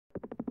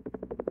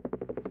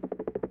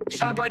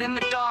Shine bright in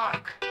the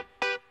dark,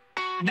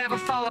 never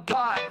fall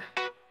apart.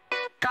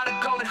 Gotta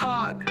go it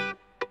hard,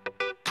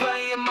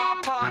 playing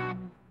my part.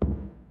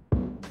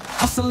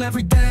 Hustle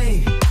every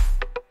day,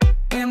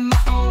 in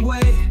my own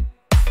way.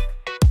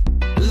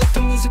 Let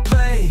the music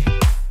play,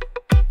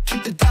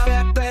 keep the doubt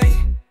at bay.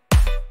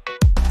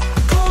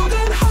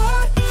 Golden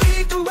heart,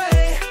 lead the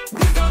way.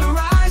 We're gonna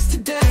rise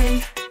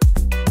today.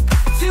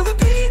 Feel the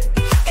beat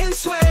and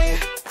sway.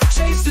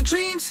 Chase the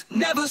dreams,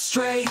 never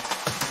stray.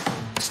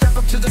 Step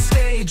up to the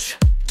stage,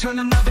 turn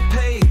another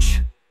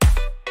page.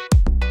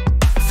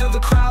 Fill the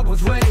crowd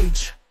with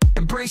rage,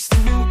 embrace the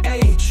new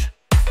age.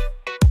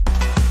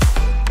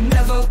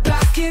 Never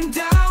backing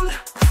down,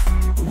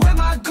 wear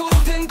my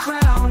golden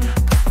crown.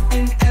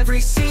 In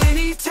every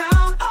city,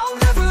 town, I'll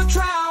never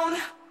drown.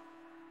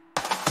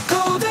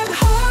 Golden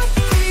heart,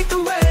 lead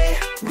the way.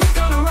 We're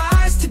gonna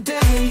rise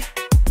today.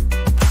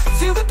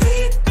 Feel the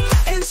beat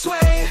and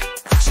sway.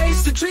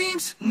 Chase the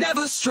dreams,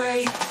 never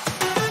stray.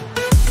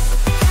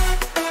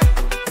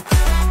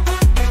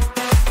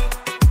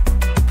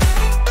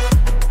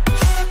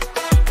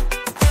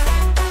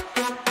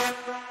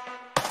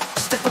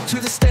 Step up to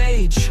the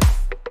stage,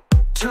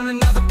 turn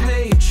another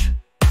page.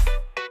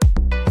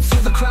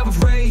 Fill the crowd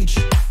with rage,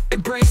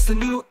 embrace the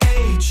new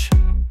age.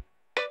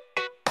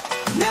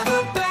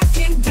 Never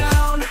backing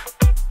down,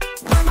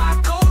 wear my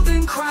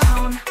golden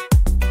crown.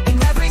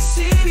 In every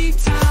city,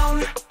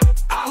 town,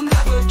 I'll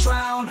never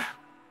drown.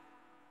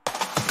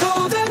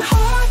 Golden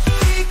heart,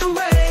 lead the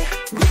way.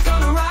 We're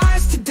gonna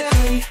rise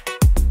today.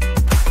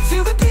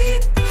 Feel the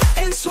beat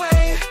and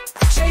sway.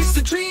 Chase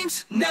the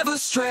dreams, never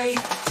stray.